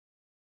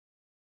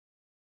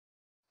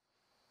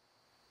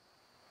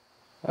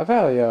I've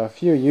had a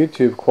few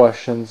YouTube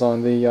questions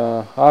on the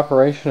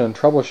operation and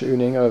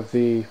troubleshooting of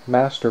the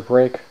master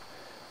brake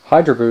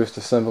hydro boost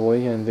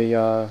assembly in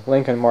the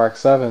Lincoln Mark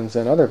VIIs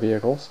and other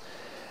vehicles,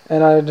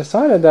 and I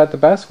decided that the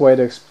best way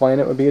to explain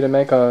it would be to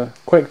make a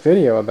quick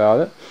video about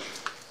it.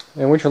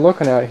 And what you're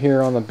looking at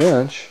here on the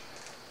bench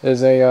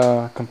is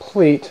a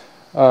complete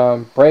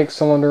brake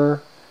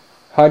cylinder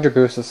hydro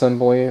boost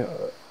assembly,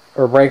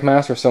 or brake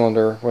master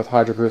cylinder with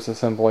hydro boost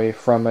assembly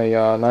from a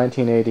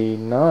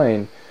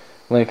 1989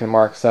 Lincoln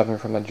Mark VII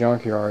from the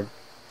junkyard.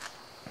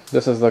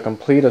 This is the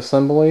complete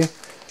assembly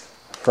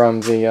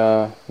from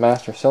the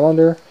master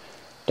cylinder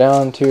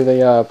down to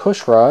the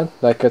push rod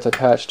that gets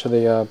attached to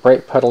the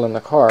brake pedal in the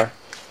car.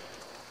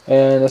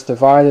 And it's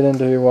divided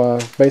into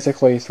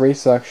basically three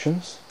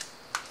sections.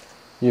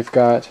 You've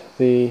got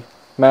the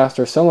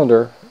master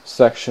cylinder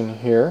section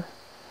here.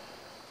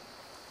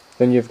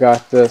 Then you've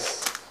got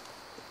this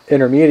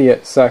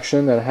intermediate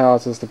section that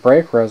houses the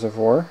brake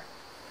reservoir.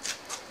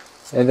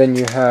 And then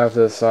you have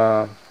this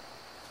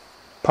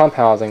pump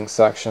housing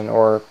section,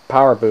 or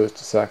power boost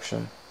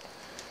section,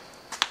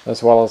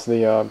 as well as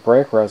the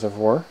brake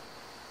reservoir.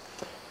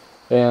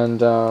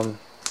 And let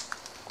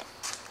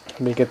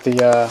me get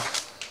the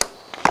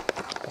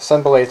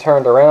assembly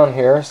turned around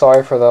here.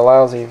 Sorry for the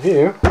lousy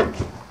view.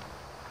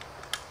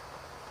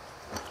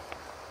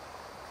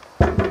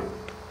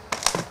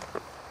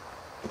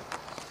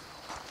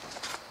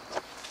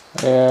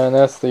 And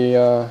that's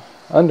the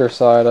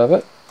underside of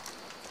it.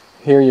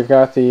 Here you've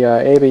got the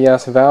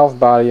ABS valve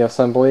body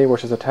assembly,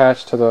 which is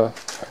attached to the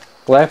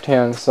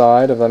left-hand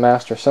side of the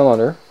master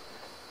cylinder.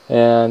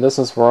 And this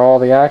is where all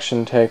the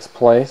action takes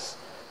place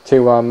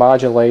to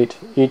modulate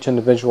each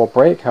individual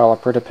brake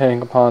caliper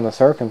depending upon the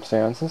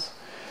circumstances.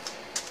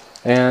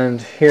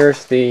 And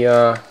here's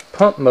the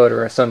pump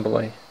motor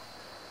assembly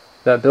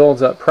that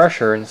builds up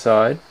pressure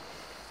inside.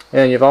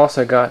 And you've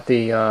also got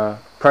the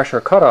pressure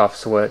cutoff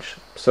switch.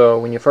 So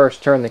when you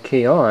first turn the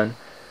key on,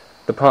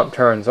 the pump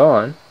turns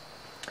on,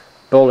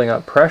 building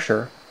up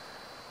pressure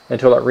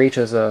until it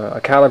reaches a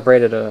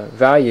calibrated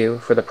value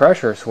for the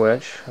pressure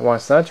switch.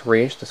 Once that's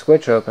reached, the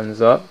switch opens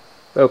up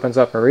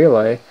a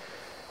relay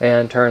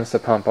and turns the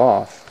pump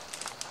off.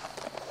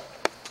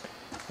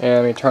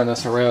 And let me turn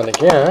this around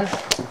again.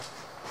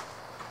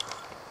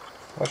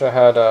 Wish I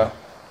had a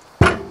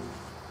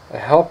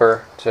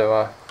helper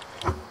to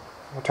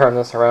turn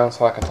this around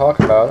so I can talk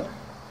about it.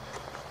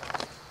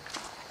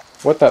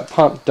 What that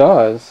pump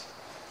does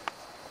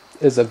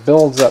is it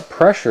builds up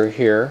pressure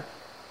here,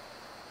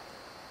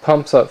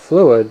 pumps up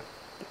fluid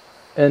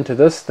into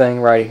this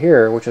thing right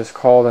here, which is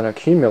called an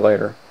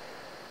accumulator.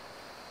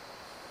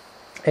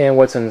 And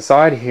what's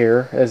inside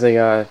here is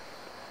a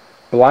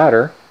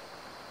bladder,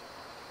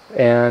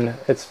 and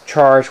it's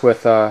charged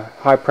with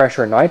high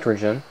pressure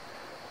nitrogen,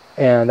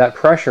 and that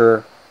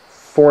pressure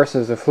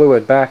forces the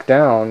fluid back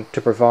down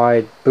to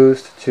provide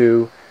boost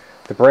to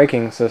the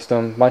braking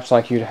system, much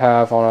like you'd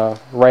have on a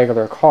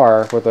regular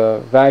car with a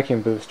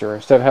vacuum booster.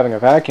 Instead of having a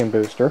vacuum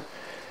booster,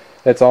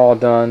 it's all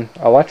done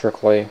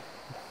electrically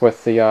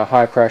with the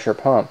high pressure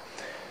pump.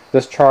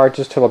 This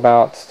charges to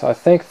about, I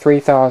think,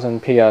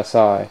 3,000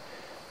 psi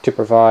to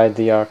provide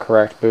the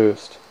correct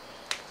boost.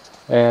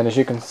 And as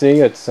you can see,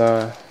 it's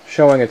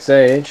showing its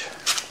age.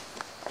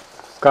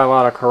 It's got a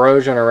lot of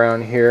corrosion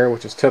around here,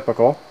 which is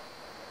typical,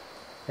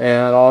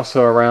 and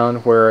also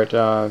around where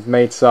it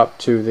mates up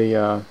to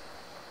the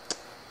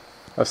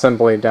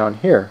assembly down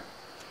here.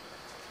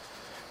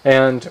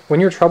 And when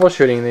you're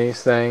troubleshooting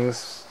these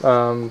things,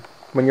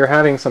 when you're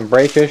having some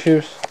brake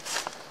issues,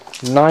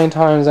 9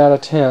 times out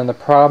of 10 the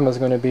problem is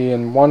going to be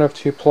in one of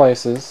two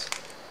places.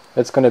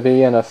 It's going to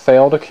be in a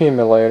failed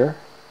accumulator,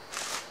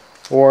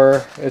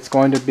 or it's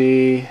going to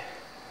be,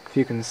 if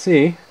you can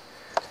see,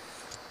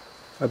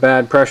 a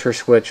bad pressure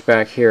switch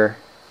back here.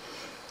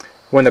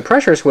 When the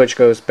pressure switch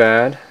goes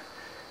bad,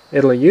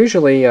 it'll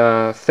usually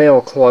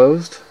fail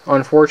closed,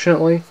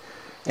 unfortunately,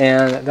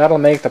 and that'll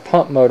make the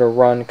pump motor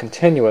run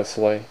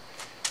continuously,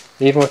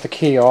 even with the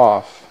key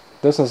off.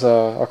 This is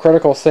a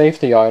critical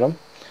safety item.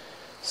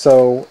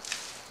 So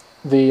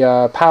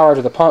the power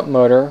to the pump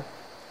motor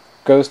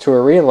goes to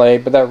a relay,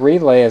 but that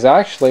relay is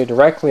actually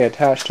directly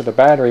attached to the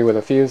battery with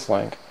a fuse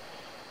link.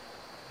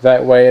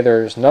 That way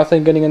there's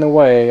nothing getting in the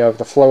way of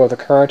the flow of the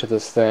current of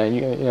this thing.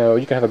 You know,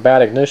 you can have a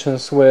bad ignition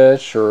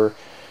switch or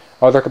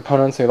other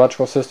components of the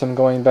electrical system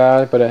going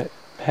bad, but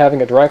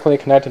having it directly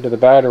connected to the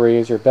battery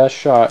is your best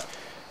shot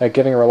at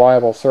giving a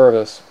reliable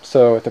service.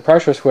 So if the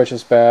pressure switch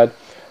is bad,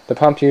 the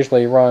pump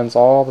usually runs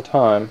all the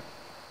time,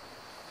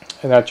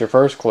 and that's your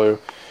first clue.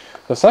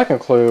 The second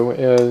clue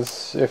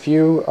is if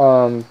you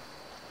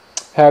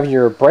have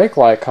your brake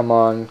light come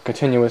on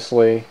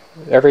continuously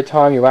every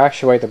time you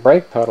actuate the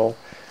brake pedal,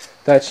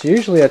 that's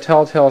usually a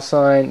telltale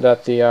sign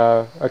that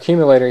the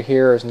accumulator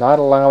here is not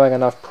allowing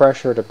enough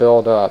pressure to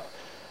build up.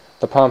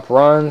 The pump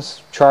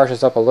runs,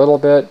 charges up a little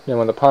bit, and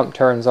when the pump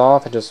turns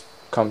off, it just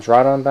comes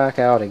right on back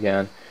out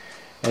again,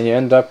 and you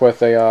end up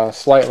with a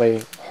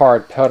slightly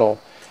hard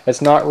pedal. It's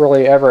not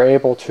really ever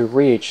able to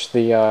reach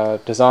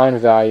the design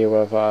value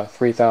of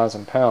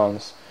 3,000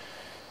 pounds.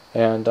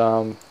 And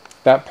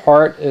that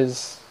part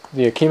is,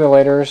 the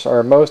accumulators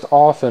are most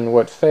often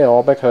what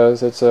fail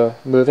because it's a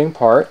moving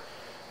part.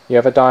 You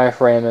have a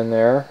diaphragm in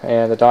there,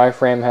 and the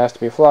diaphragm has to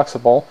be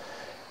flexible.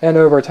 And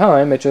over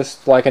time, it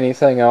just, like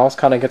anything else,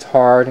 kind of gets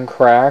hard and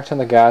cracked, and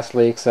the gas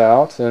leaks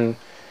out and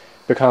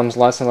becomes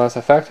less and less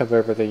effective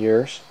over the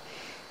years.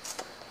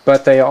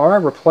 But they are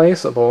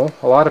replaceable.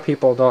 A lot of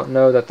people don't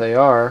know that they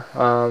are.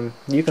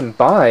 You can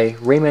buy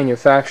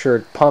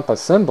remanufactured pump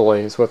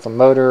assemblies with the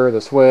motor,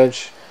 the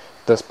switch,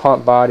 this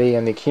pump body,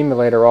 and the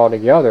accumulator all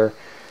together,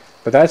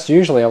 but that's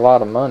usually a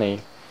lot of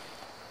money.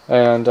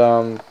 And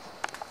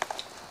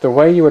the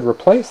way you would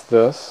replace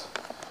this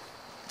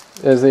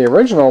is the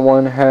original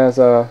one has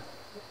a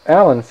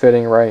Allen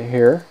fitting right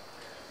here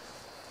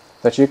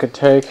that you could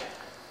take,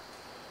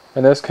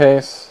 in this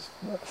case,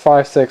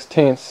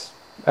 5/16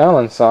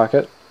 Allen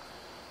socket,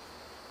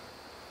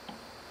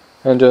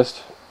 and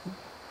just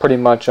pretty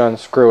much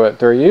unscrew it.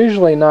 They're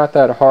usually not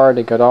that hard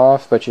to get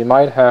off, but you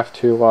might have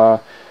to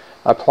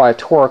apply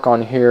torque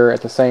on here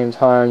at the same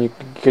time. You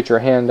get your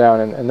hand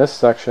down in this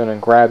section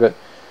and grab it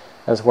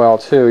as well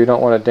too. You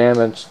don't want to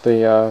damage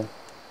the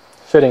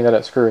fitting that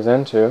it screws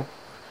into.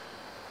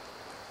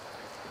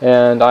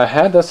 And I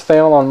had this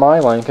fail on my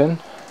Lincoln,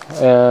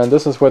 and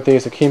this is what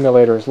these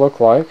accumulators look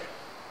like.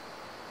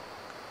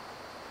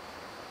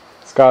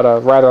 It's got a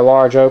rather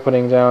large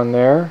opening down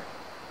there,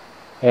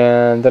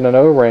 and then an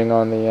O-ring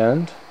on the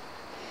end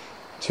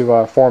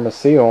to form a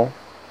seal.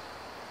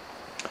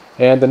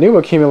 And the new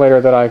accumulator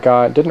that I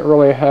got didn't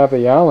really have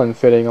the Allen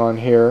fitting on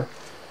here,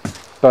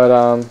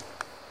 but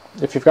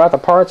if you've got the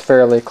parts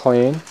fairly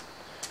clean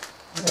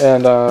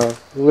and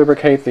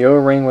lubricate the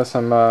O-ring with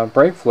some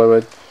brake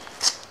fluid,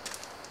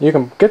 you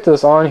can get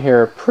this on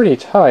here pretty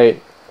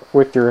tight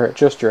with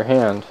just your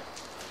hand.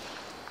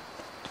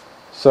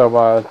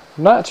 So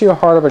not too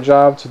hard of a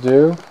job to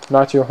do,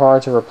 not too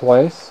hard to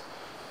replace.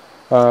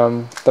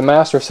 The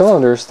master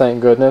cylinders,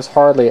 thank goodness,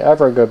 hardly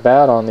ever go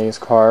bad on these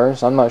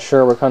cars. I'm not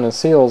sure what kind of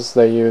seals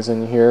they use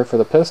in here for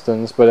the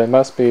pistons, but it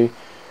must be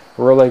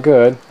really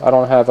good. I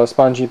don't have a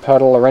spongy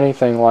pedal or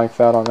anything like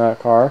that on that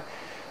car.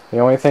 The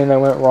only thing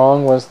that went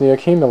wrong was the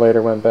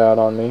accumulator went bad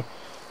on me,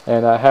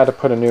 and I had to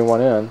put a new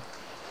one in.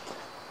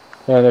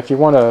 And if you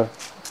want to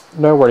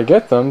know where to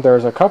get them,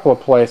 there's a couple of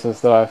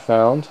places that I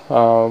found.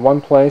 One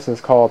place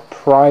is called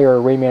Prior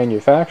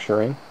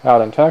Remanufacturing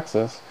out in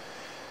Texas.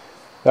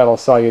 That'll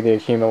sell you the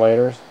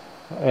accumulators.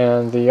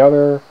 And the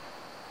other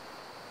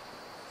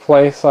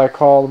place I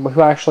called,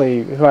 who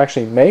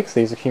actually makes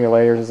these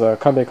accumulators, is a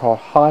company called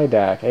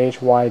Hydac,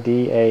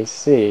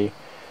 H-Y-D-A-C.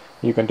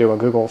 You can do a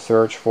Google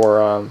search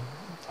for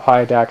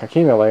Hydac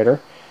accumulator,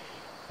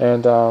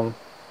 and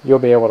you'll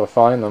be able to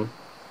find them.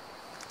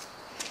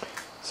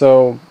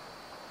 So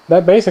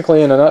that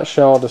basically, in a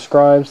nutshell,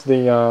 describes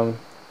the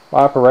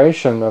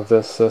operation of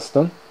this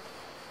system,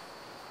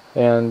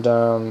 and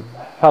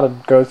how to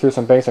go through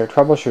some basic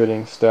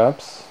troubleshooting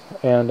steps.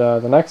 And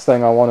the next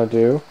thing I want to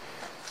do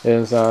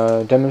is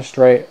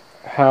demonstrate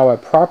how a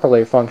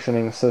properly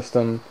functioning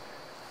system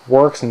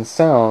works and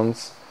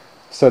sounds,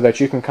 so that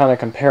you can kind of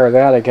compare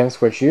that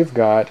against what you've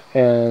got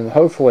and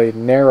hopefully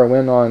narrow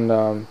in on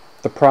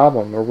the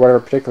problem, or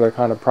whatever particular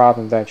kind of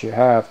problem that you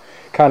have,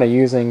 kind of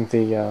using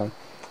the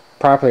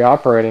properly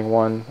operating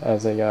one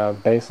as a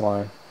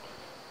baseline.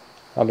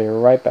 I'll be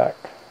right back.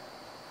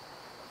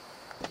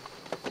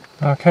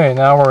 Okay,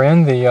 now we're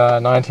in the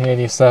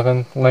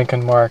 1987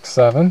 Lincoln Mark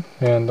VII,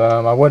 and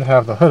I would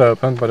have the hood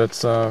open, but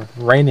it's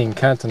raining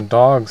cats and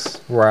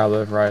dogs where I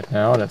live right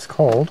now, and it's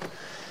cold.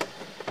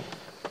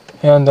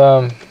 And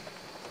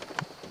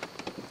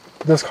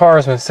this car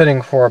has been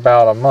sitting for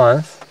about a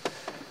month,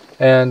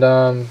 and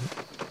I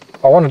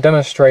want to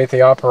demonstrate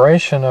the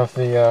operation of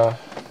the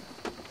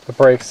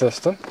brake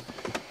system.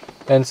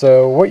 And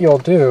so what you'll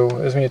do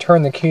is, when you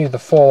turn the key to the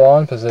full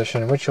on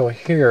position, what you'll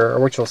hear, or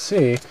what you'll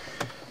see,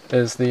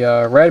 is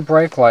the red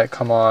brake light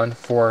come on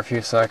for a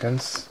few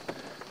seconds,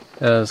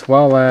 as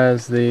well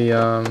as the,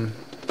 I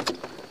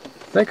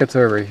think it's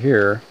over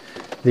here,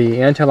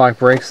 the anti-lock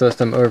brake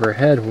system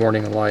overhead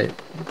warning light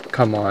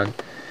come on.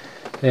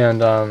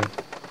 And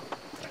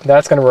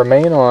that's going to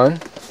remain on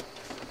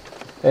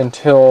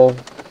until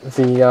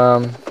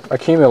the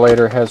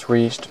accumulator has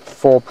reached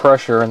full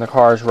pressure and the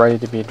car is ready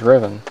to be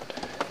driven.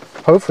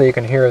 Hopefully you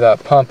can hear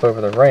that pump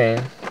over the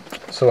rain,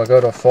 so I'll go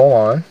to full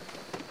on.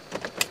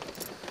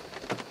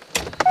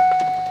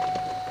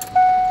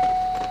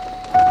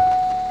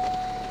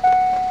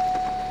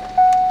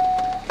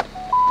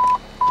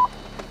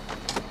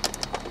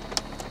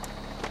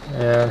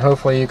 And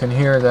hopefully you can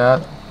hear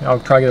that. I'll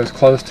try to get as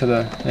close to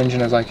the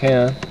engine as I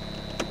can.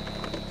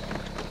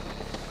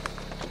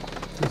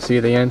 You see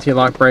the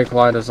anti-lock brake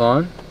light is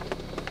on,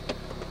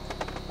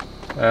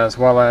 as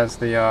well as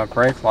the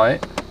brake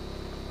light.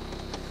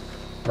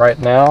 Right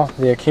now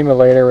the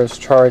accumulator is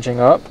charging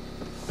up,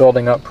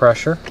 building up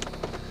pressure.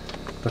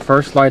 The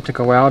first light to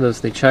go out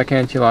is the check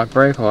anti-lock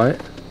brake light.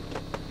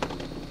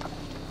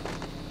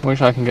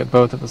 Wish I can get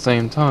both at the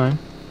same time.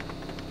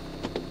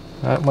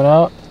 That went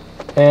out,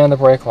 and the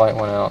brake light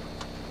went out.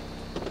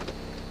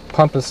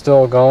 pump is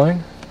still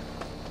going.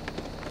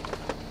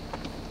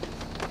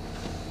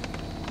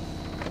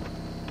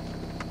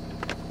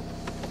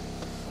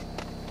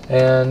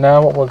 And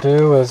now what we'll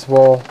do is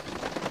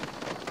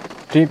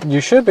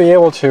you should be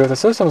able to, if the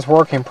system's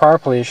working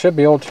properly, you should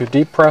be able to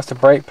deep press the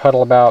brake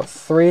pedal about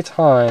 3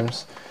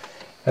 times,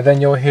 and then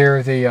you'll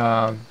hear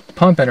the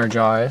pump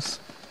energize,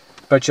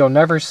 but you'll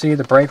never see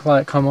the brake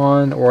light come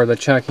on or the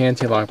check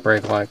anti-lock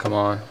brake light come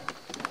on.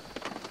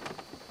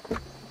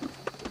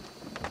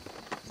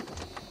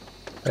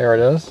 There it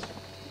is.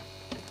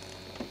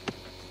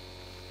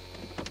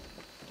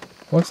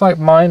 Looks like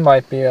mine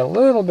might be a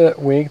little bit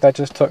weak. That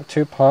just took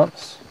 2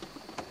 pumps.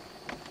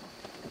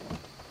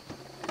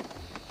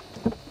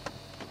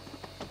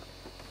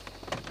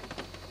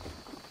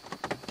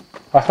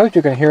 I hope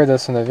you can hear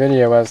this in the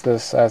video as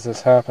this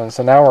happens.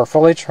 So now we're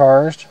fully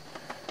charged.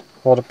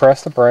 We'll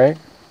depress the brake.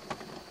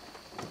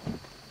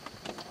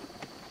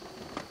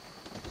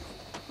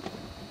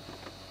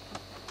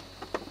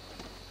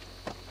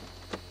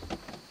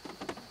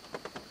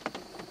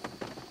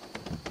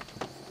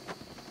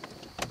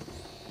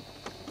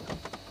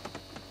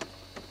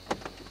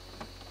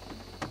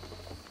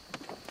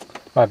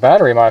 My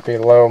battery might be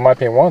low, might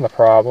be one of the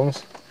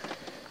problems.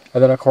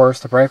 And then of course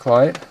the brake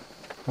light.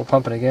 We'll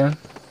pump it again.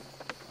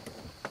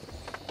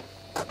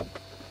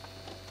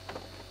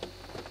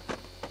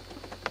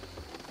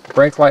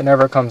 Brake light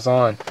never comes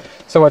on.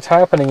 So what's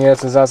happening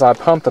is as I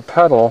pump the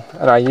pedal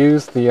and I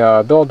use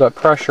the build-up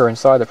pressure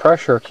inside the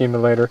pressure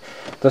accumulator,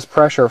 this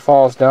pressure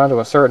falls down to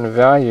a certain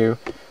value,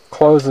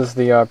 closes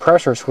the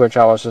pressure switch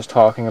I was just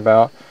talking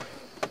about,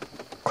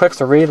 clicks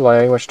the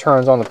relay, which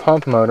turns on the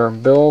pump motor,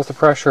 builds the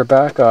pressure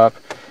back up,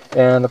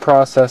 and the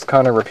process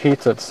kind of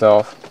repeats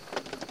itself.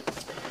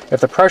 If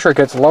the pressure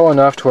gets low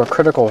enough to a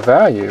critical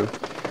value,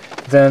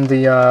 then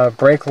the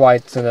brake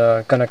light's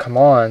going to come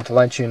on to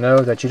let you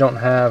know that you don't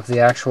have the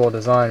actual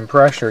design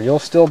pressure. You'll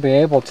still be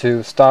able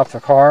to stop the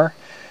car,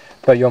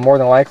 but you'll more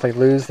than likely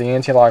lose the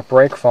anti-lock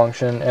brake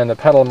function, and the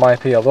pedal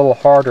might be a little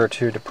harder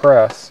to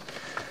depress.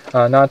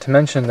 Not to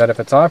mention that if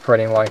it's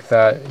operating like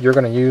that, you're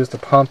going to use the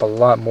pump a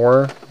lot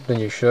more than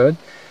you should,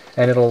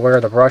 and it'll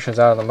wear the brushes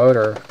out of the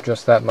motor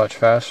just that much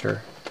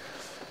faster.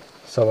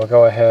 So we'll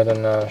go ahead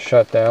and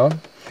shut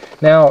down.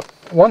 Now,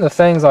 one of the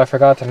things I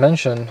forgot to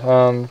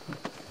mention,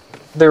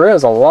 there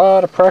is a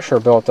lot of pressure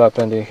built up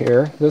into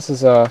here. This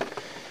is I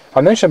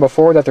mentioned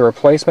before that the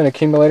replacement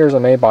accumulators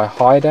are made by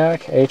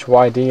Hydac,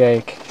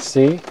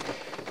 H-Y-D-A-C.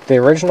 The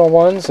original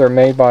ones are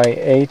made by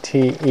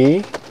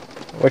ATE,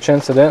 which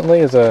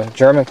incidentally is a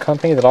German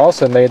company that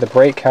also made the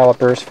brake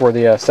calipers for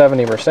the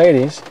 70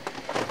 Mercedes.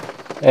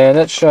 And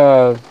it's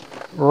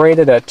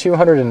rated at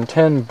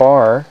 210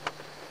 bar.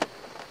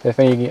 I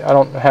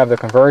don't have the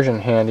conversion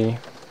handy.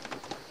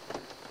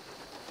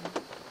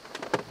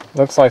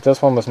 Looks like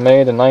this one was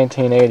made in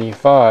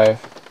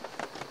 1985.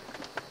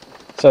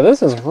 So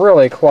this is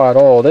really quite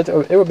old.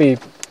 It would be,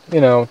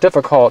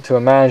 difficult to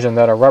imagine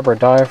that a rubber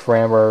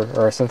diaphragm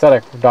or a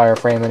synthetic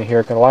diaphragm in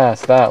here could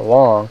last that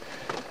long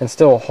and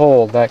still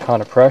hold that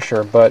kind of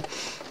pressure. But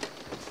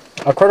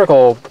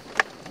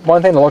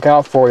one thing to look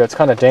out for that's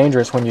kind of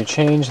dangerous when you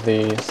change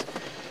these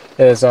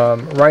is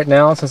right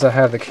now, since I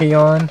have the key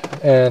on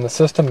and the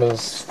system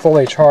is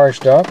fully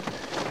charged up,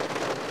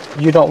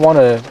 you don't want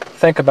to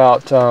think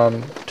about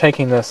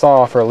taking this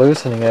off or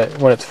loosening it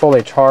when it's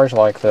fully charged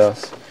like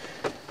this.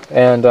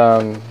 And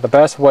the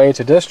best way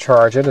to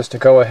discharge it is to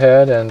go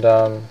ahead and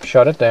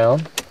shut it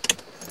down.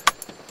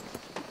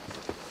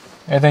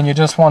 And then you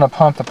just want to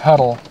pump the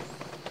pedal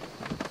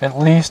at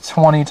least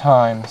 20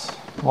 times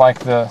like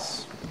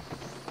this.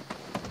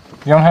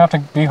 You don't have to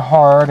be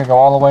hard or go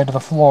all the way to the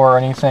floor or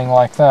anything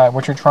like that.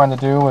 What you're trying to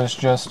do is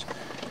just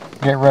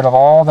get rid of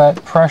all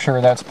that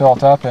pressure that's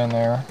built up in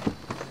there.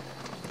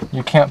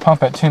 You can't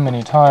pump it too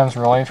many times,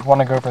 really. If you want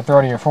to go for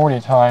 30 or 40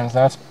 times,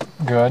 that's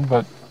good,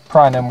 but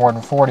probably no more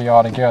than 40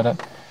 ought to get it.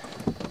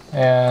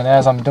 And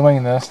as I'm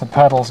doing this, the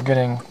pedal's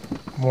getting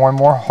more and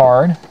more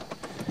hard,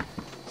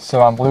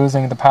 so I'm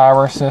losing the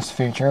power assist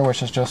feature,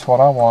 which is just what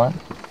I want.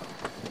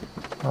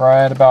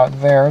 Right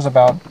about there is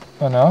about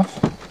enough.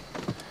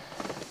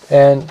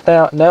 And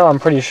now I'm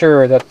pretty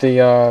sure that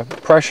the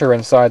pressure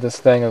inside this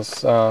thing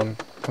is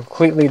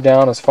completely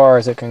down as far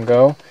as it can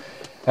go,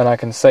 and I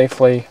can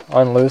safely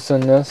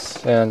unloosen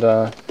this and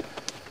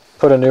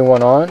put a new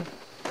one on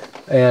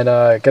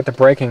and get the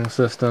braking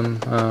system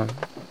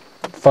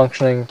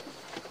functioning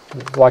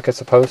like it's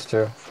supposed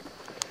to.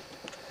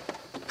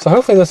 So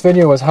hopefully this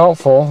video was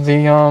helpful.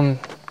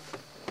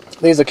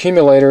 These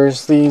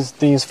accumulators,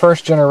 these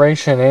first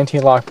generation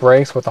anti-lock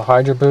brakes with the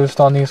Hydro Boost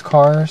on these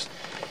cars,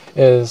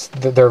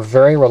 they're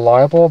very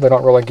reliable. They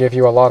don't really give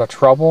you a lot of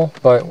trouble,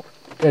 but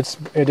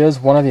it is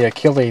one of the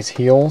Achilles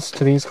heels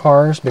to these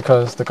cars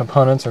because the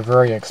components are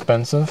very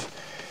expensive,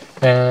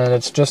 and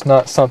it's just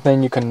not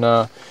something you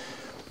can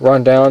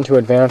run down to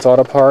Advanced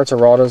Auto Parts or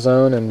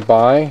AutoZone and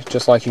buy,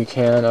 just like you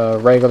can a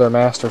regular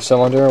master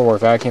cylinder or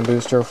vacuum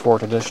booster for a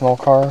traditional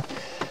car.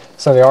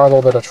 So they are a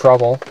little bit of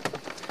trouble,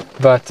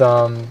 but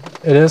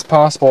it is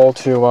possible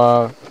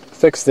to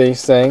fix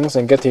these things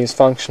and get these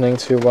functioning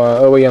to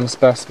OEM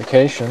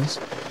specifications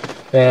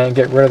and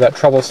get rid of that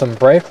troublesome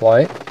brake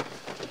light,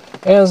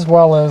 as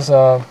well as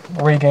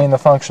regain the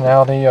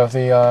functionality of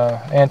the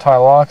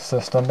anti-lock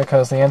system,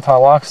 because the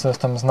anti-lock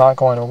system is not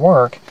going to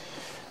work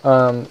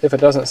if it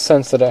doesn't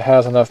sense that it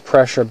has enough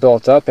pressure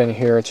built up in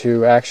here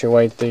to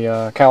actuate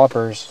the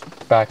calipers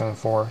back and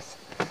forth.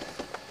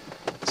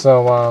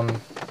 So a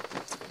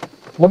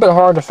little bit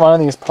hard to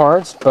find these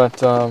parts,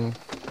 but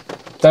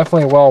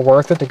definitely well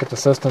worth it to get the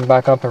system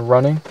back up and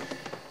running.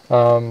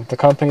 The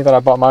company that I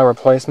bought my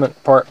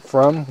replacement part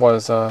from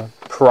was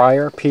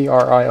Prior,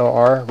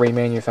 P-R-I-O-R,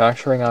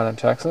 Remanufacturing out in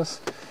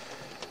Texas.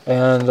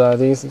 And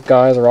these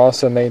guys are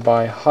also made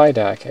by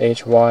Hydac,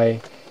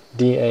 H-Y-D-A-C,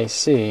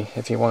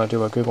 if you want to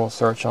do a Google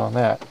search on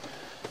that.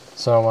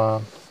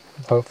 So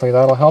hopefully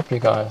that'll help you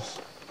guys.